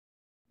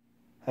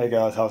Hey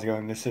guys, how's it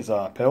going? This is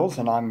Pills,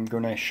 and I'm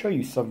going to show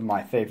you some of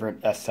my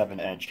favorite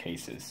S7 Edge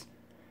cases.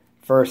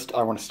 First,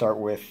 I want to start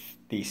with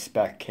the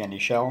Speck candy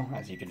shell.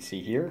 As you can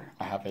see here,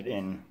 I have it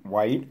in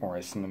white, or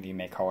as some of you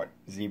may call it,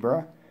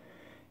 zebra.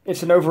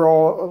 It's an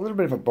overall, a little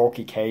bit of a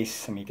bulky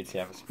case. I mean, you can see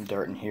I have some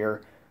dirt in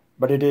here,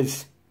 but it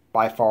is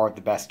by far the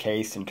best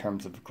case in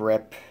terms of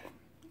grip,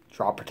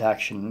 drop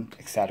protection,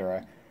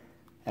 etc.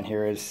 And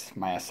here is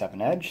my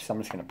S7 Edge, so I'm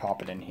just going to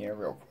pop it in here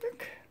real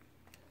quick.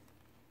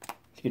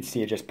 You can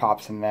see it just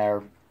pops in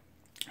there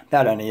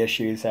without any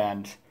issues,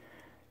 and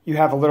you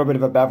have a little bit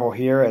of a bevel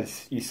here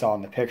as you saw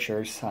in the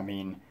pictures. I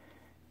mean,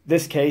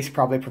 this case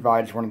probably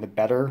provides one of the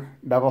better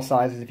bevel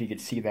sizes, if you could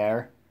see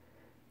there.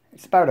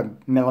 It's about a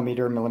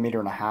millimeter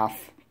and a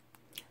half.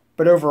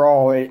 But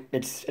overall,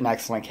 it's an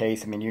excellent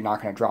case. I mean, you're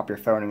not going to drop your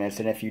phone in this,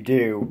 and if you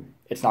do,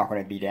 it's not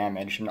going to be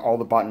damaged. And all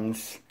the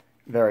buttons,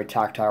 very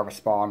tactile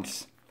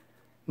response,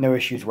 no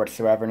issues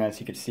whatsoever. And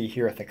as you can see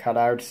here at the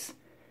cutouts,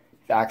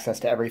 access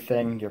to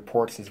everything, your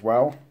ports as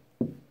well.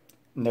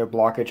 No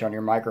blockage on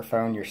your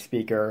microphone, your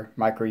speaker,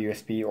 micro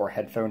USB, or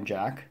headphone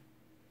jack.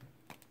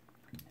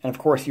 And of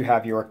course you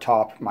have your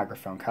top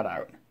microphone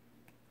cutout.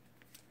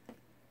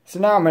 So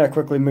now I'm going to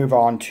quickly move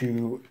on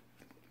to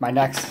my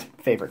next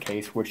favorite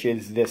case, which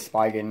is this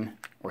Spigen,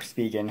 or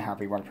Spigen,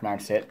 however you want to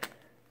pronounce it,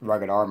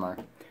 rugged armor.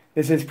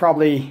 This is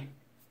probably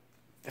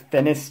the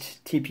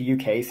thinnest TPU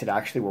case. It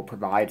actually will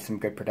provide some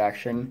good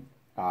protection.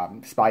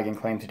 Spigen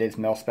claims it is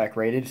mil-spec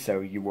rated,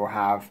 so you will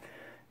have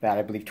that,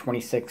 I believe,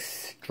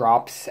 26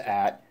 drops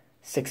at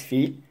 6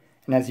 feet.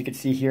 And as you can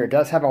see here, it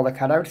does have all the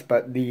cutouts,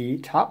 but the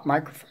top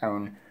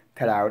microphone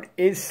cutout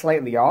is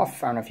slightly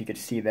off. I don't know if you could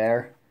see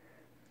there.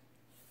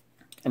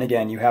 And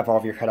again, you have all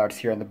of your cutouts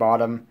here on the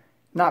bottom.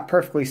 Not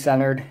perfectly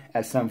centered,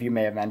 as some of you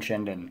may have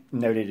mentioned and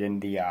noted in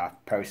the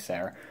post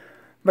there.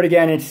 But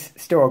again, it's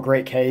still a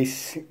great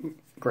case,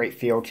 great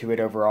feel to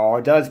it overall.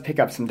 It does pick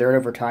up some dirt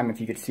over time,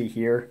 if you could see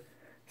here.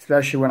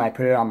 Especially when I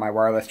put it on my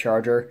wireless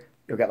charger,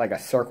 you'll get like a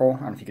circle. I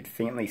don't know if you could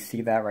faintly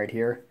see that right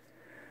here.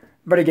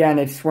 But again,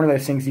 it's one of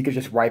those things you could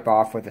just wipe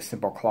off with a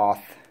simple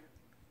cloth.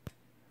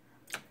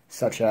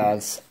 Such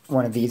as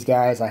one of these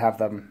guys. I have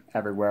them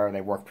everywhere. They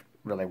work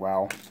really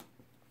well.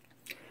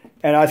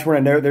 And I just want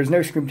to note, there's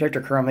no screen protector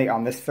currently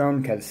on this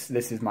phone because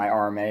this is my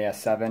RMA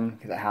S7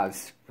 because it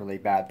has really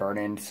bad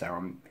burn-in. So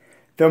I'm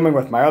filming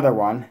with my other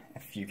one,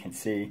 if you can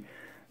see.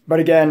 But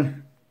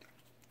again,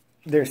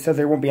 there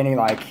won't be any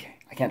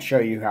I can't show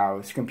you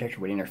how screen protector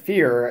would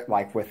interfere,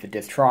 like with the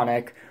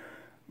Diztronic,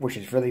 which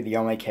is really the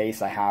only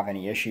case I have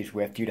any issues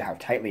with due to how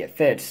tightly it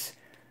fits.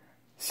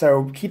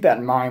 So keep that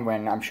in mind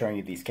when I'm showing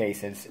you these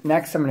cases.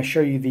 Next, I'm going to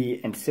show you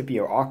the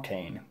Incipio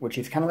Octane, which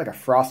is kind of like a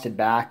frosted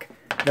back,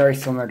 very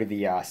similar to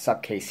the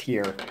sub case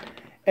here.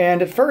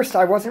 And at first,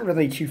 I wasn't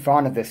really too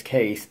fond of this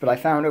case, but I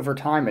found over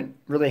time it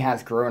really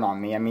has grown on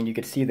me. I mean, you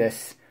could see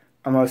this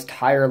almost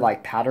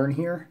tire-like pattern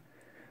here,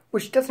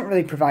 which doesn't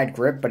really provide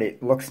grip, but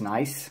it looks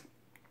nice.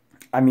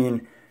 I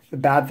mean, the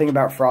bad thing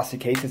about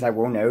frosted cases, I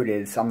will note,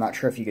 is I'm not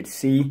sure if you could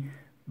see,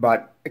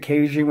 but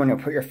occasionally when you'll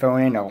put your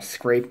phone in, it'll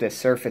scrape this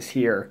surface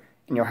here,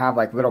 and you'll have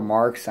like little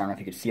marks. I don't know if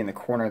you could see in the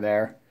corner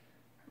there,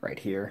 right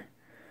here.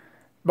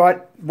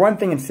 But one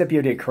thing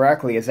Incipio did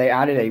correctly is they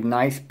added a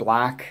nice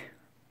black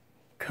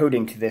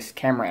coating to this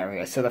camera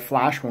area, so the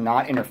flash will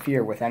not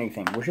interfere with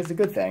anything, which is a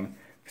good thing,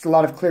 because a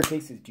lot of clear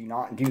cases do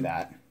not do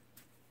that.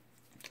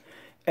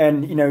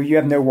 And, you know, you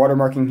have no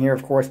watermarking here,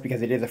 of course,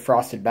 because it is a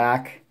frosted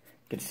back.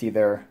 You can see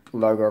their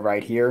logo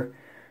right here.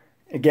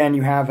 Again,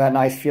 you have that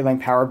nice feeling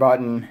power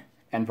button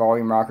and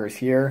volume rockers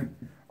here.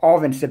 All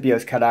of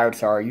Incipio's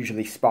cutouts are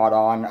usually spot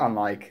on,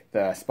 unlike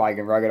the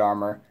Spigen rugged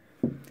armor.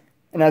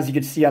 And as you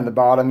can see on the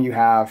bottom, you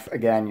have,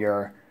 again,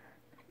 your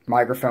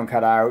microphone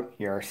cutout,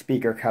 your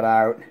speaker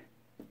cutout,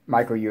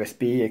 micro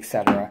USB,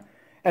 etc.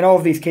 And all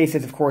of these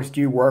cases, of course,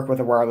 do work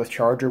with a wireless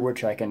charger,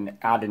 which I can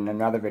add in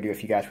another video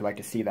if you guys would like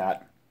to see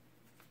that.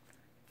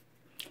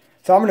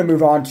 So I'm going to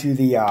move on to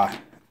the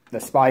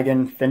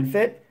Spigen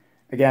ThinFit.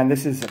 Again,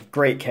 this is a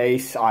great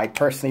case. I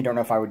personally don't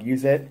know if I would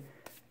use it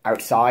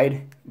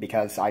outside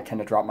because I tend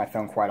to drop my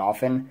phone quite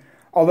often.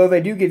 Although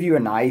they do give you a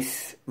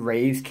nice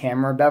raised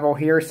camera bevel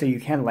here, so you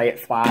can lay it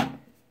flat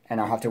and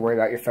not have to worry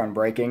about your phone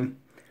breaking.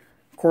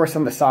 Of course,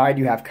 on the side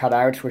you have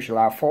cutouts which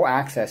allow full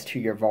access to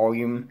your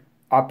volume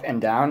up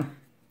and down,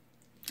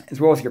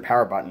 as well as your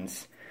power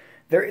buttons.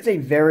 There is a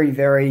very,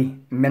 very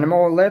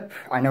minimal lip.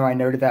 I know I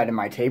noted that in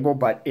my table,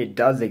 but it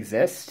does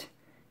exist.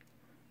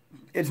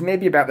 It's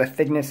maybe about the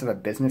thickness of a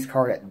business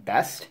card at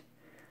best,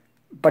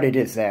 but it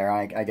is there.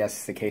 I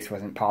guess the case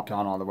wasn't popped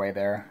on all the way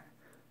there.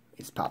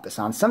 Let's pop this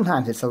on.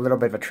 Sometimes it's a little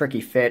bit of a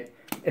tricky fit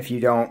if you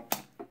don't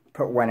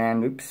put one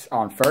end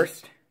on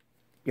first.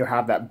 You'll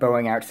have that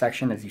bowing out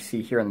section as you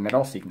see here in the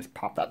middle, so you can just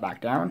pop that back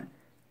down,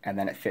 and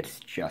then it fits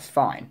just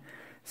fine.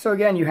 So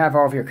again, you have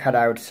all of your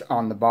cutouts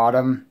on the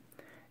bottom,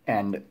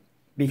 and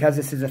because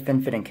this is a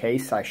thin-fitting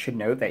case, I should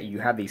note that you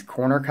have these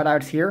corner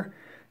cutouts here.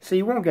 So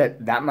you won't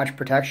get that much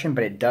protection,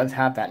 but it does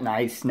have that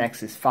nice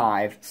Nexus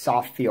 5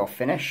 soft feel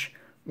finish,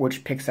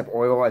 which picks up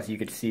oil, as you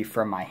could see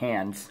from my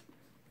hands.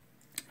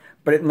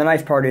 But the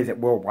nice part is it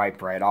will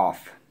wipe right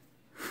off.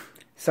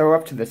 So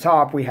up to the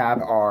top, we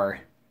have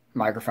our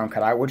microphone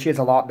cutout, which is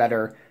a lot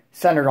better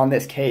centered on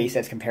this case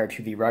as compared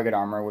to the rugged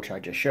armor, which I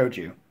just showed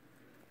you.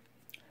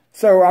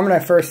 So I'm going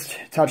to first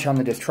touch on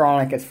the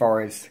Diztronic as far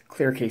as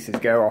clear cases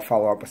go. I'll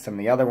follow up with some of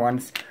the other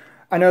ones.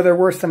 I know there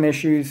were some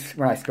issues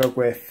when I spoke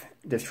with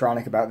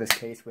Diztronic about this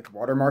case with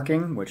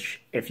watermarking,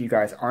 which, if you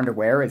guys aren't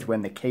aware, is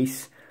when the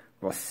case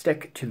will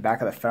stick to the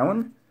back of the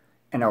phone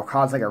and it'll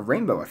cause like a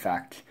rainbow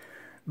effect.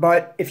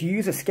 But if you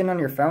use a skin on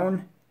your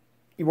phone,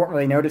 you won't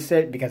really notice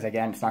it because,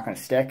 again, it's not going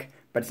to stick.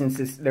 But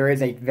since there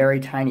is a very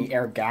tiny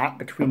air gap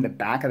between the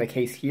back of the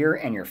case here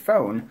and your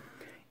phone,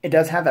 it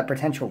does have that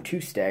potential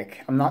to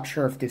stick. I'm not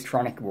sure if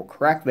Diztronic will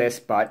correct this,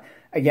 but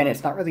again,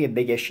 it's not really a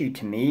big issue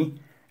to me.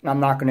 And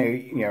I'm not going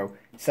to,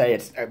 say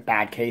it's a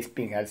bad case,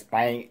 because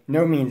by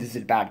no means is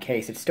it a bad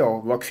case. It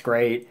still looks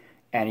great.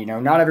 And,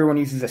 not everyone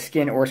uses a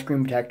skin or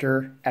screen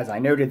protector. As I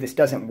noted, this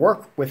doesn't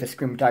work with a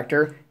screen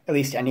protector, at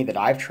least any that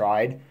I've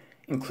tried,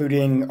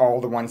 including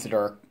all the ones that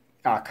are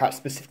cut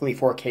specifically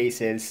for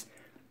cases,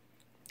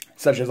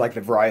 such as like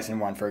the Verizon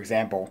one, for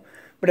example.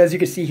 But as you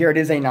can see here, it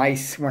is a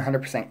nice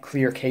 100%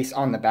 clear case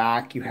on the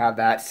back. You have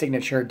that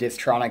signature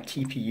Diztronic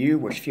TPU,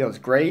 which feels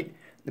great.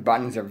 The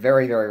buttons are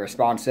very, very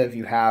responsive.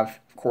 You have,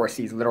 of course,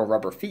 these little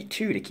rubber feet,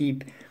 too, to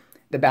keep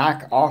the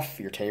back off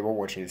your table,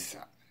 which is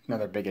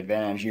another big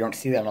advantage. You don't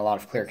see that in a lot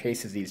of clear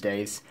cases these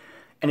days.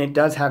 And it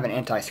does have an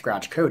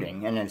anti-scratch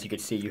coating. And as you can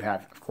see, you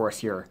have, of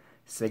course, your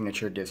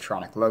signature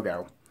Diztronic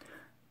logo.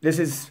 This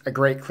is a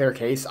great clear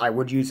case. I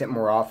would use it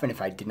more often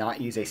if I did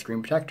not use a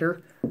screen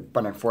protector,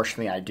 but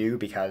unfortunately I do,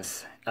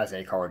 because as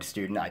a college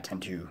student I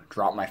tend to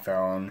drop my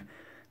phone,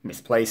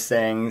 misplace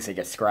things, it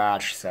gets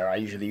scratched, so I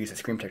usually use a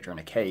screen protector in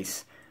a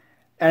case.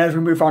 And as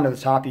we move on to the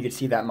top, you can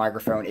see that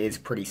microphone is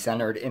pretty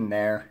centered in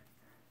there,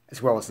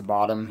 as well as the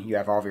bottom. You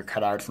have all of your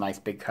cutouts, nice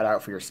big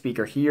cutout for your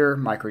speaker here,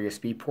 micro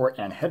USB port,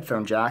 and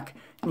headphone jack,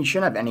 and you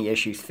shouldn't have any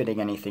issues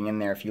fitting anything in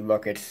there. If you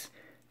look, it's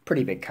a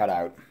pretty big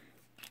cutout.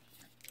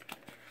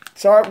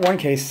 So one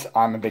case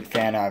I'm a big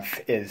fan of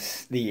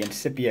is the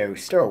Incipio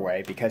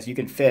Stowaway, because you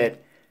can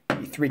fit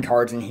 3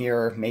 cards in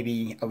here,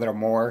 maybe a little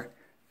more.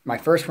 My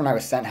first one I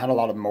was sent had a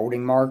lot of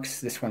molding marks.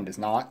 This one does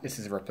not. This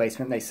is a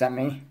replacement they sent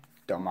me.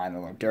 Don't mind the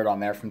little dirt on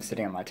there from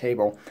sitting on my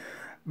table.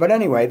 But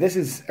anyway, this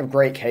is a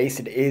great case.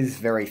 It is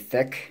very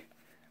thick,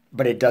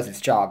 but it does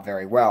its job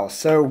very well.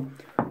 So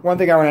one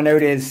thing I want to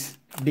note is,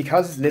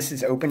 because this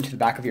is open to the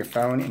back of your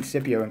phone,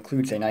 Incipio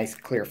includes a nice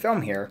clear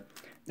film here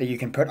that you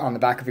can put on the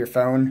back of your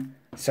phone,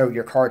 so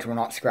your cards will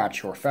not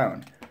scratch your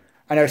phone.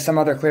 I know some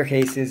other clear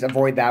cases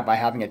avoid that by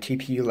having a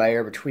TPU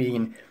layer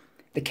between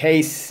the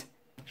case,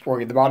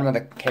 or the bottom of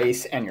the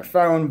case, and your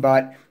phone,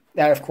 but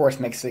that of course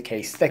makes the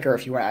case thicker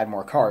if you want to add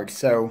more cards.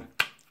 So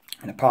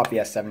I'm going to pop the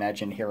S7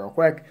 Edge in here real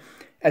quick.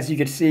 As you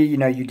can see,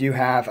 you do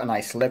have a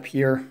nice lip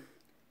here.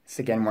 It's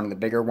again one of the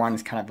bigger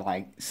ones, kind of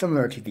like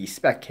similar to the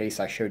Speck case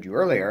I showed you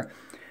earlier.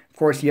 Of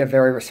course, you have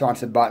very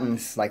responsive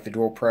buttons like the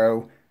Dual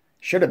Pro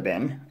should have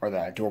been, or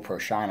the Dual Pro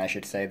Shine, I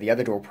should say. The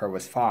other Dual Pro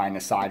was fine,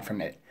 aside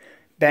from it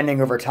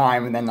bending over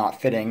time and then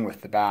not fitting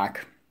with the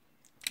back.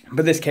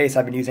 But this case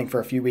I've been using for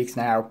a few weeks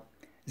now.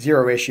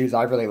 0 issues.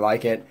 I really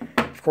like it.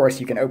 Of course,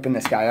 you can open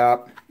this guy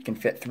up. You can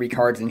fit 3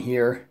 cards in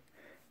here.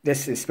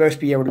 This is supposed to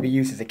be able to be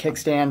used as a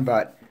kickstand,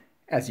 but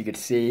as you can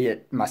see,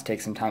 it must take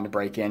some time to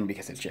break in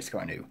because it's just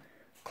going to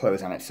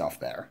close on itself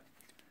there.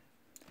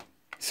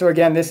 So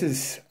again, this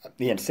is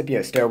the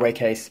Incipio Stowaway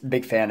case.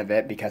 Big fan of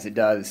it because it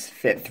does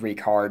fit 3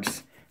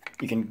 cards.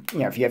 You can,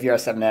 if you have your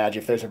S7 Edge,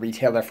 if there's a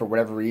retailer for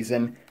whatever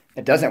reason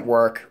it doesn't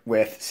work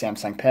with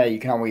Samsung Pay, you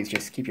can always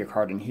just keep your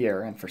card in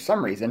here. And for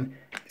some reason,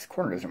 this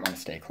corner doesn't want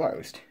to stay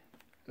closed.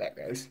 There it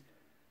goes.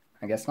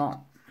 I guess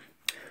not.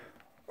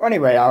 Well,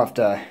 anyway, I'll have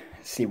to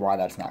see why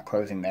that's not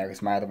closing there,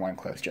 because my other one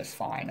closed just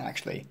fine,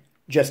 actually.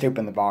 Just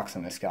opened the box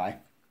on this guy.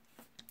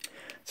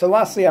 So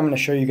lastly, I'm going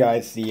to show you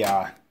guys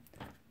the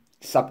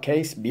Sup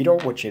case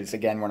Beetle, which is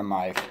again one of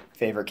my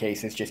favorite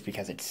cases just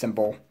because it's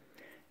simple.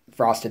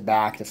 Frosted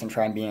back, doesn't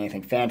try and be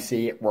anything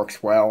fancy, it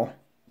works well,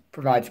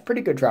 provides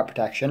pretty good drop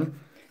protection,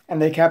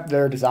 and they kept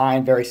their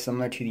design very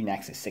similar to the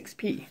Nexus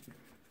 6P.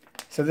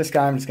 So this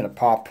guy I'm just going to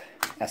pop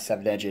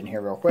S7 Edge in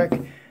here real quick.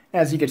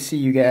 As you can see,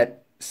 you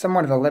get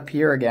somewhat of a lip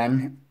here,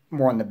 again,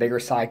 more on the bigger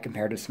side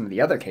compared to some of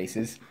the other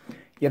cases.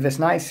 You have this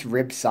nice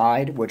rib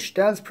side, which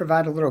does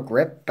provide a little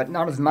grip, but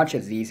not as much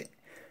as these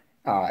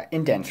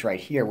indents right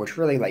here, which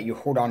really let you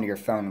hold onto your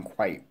phone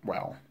quite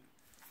well.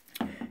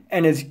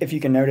 And if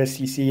you can notice,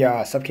 you see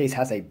Subcase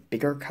has a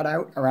bigger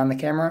cutout around the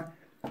camera.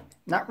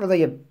 Not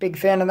really a big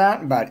fan of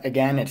that, but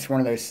again, it's one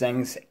of those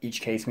things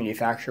each case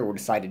manufacturer will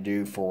decide to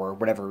do for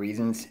whatever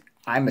reasons.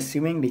 I'm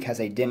assuming because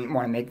they didn't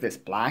want to make this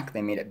black,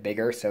 they made it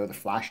bigger so the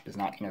flash does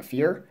not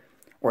interfere,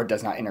 or it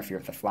does not interfere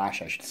with the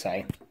flash, I should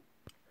say.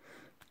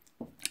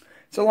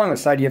 So along the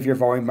side, you have your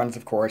volume buttons,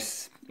 of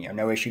course.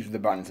 No issues with the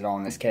buttons at all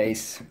in this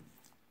case.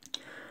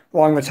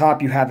 Along the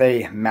top, you have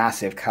a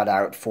massive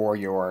cutout for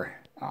your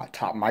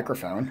top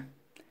microphone,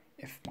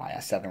 if my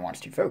S7 wants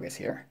to focus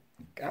here.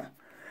 There we go.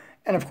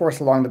 And of course,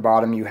 along the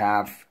bottom, you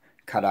have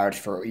cutouts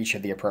for each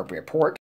of the appropriate ports.